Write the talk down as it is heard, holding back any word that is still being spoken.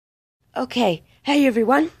Okay, hey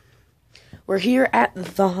everyone. We're here at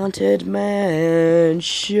the Haunted Mansion.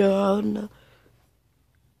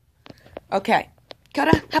 Okay,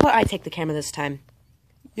 Coda, how about I take the camera this time?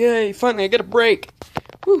 Yay, finally I get a break.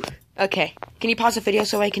 Whew. Okay, can you pause the video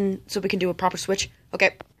so we can do a proper switch?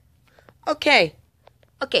 Okay. Okay,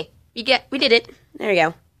 we did it. There we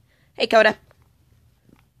go. Hey Coda.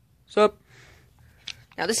 What's up?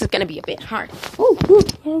 Now this is gonna be a bit hard. Oh,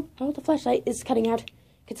 the flashlight is cutting out.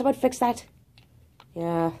 Can someone fix that?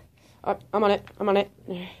 Yeah. Oh, I'm on it.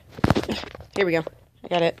 Here we go. I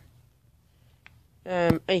got it.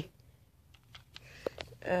 Hey.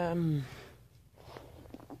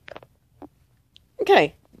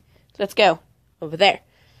 Okay. Let's go. Over there.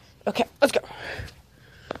 Okay, let's go.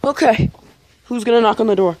 Okay. Who's gonna knock on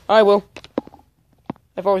the door? I will.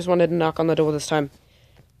 I've always wanted to knock on the door this time.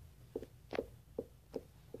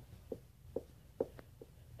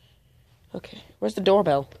 Okay, where's the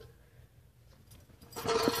doorbell?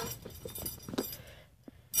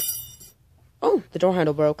 Oh, the door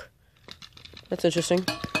handle broke. That's interesting.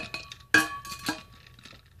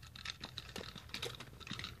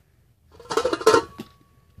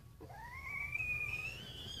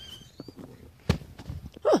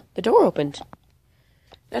 Huh, the door opened.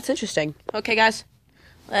 That's interesting. Okay, guys,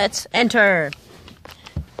 let's enter.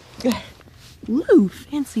 Woo,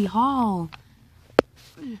 fancy hall.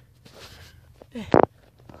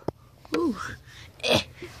 Ooh.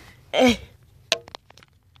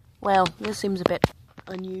 Well, this seems a bit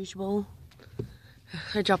unusual.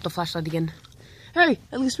 I dropped the flashlight again. Hey,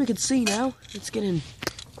 at least we can see now. Let's get in.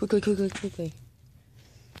 Quickly.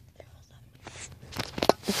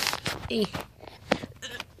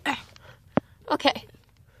 Okay.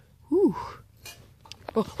 Ooh.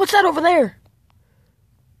 Oh, what's that over there?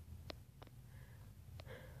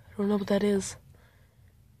 I don't know what that is.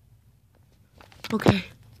 Okay.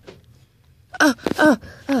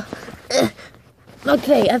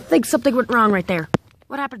 Okay, I think something went wrong right there.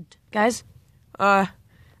 What happened, guys? I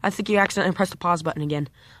think you accidentally pressed the pause button again.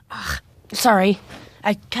 Sorry.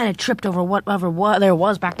 I kind of tripped over whatever there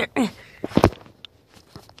was back there.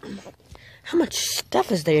 How much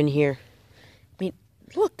stuff is there in here? I mean,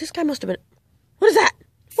 look, this guy must have been... What is that?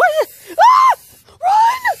 What is it?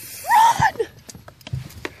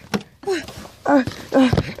 Ah!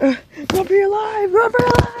 Run! Run for your lives! Run for your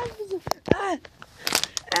lives!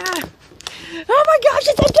 Oh my gosh,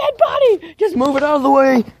 it's a dead body! Just move it out of the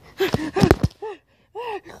way!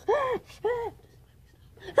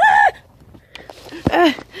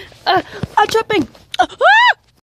 I'm tripping!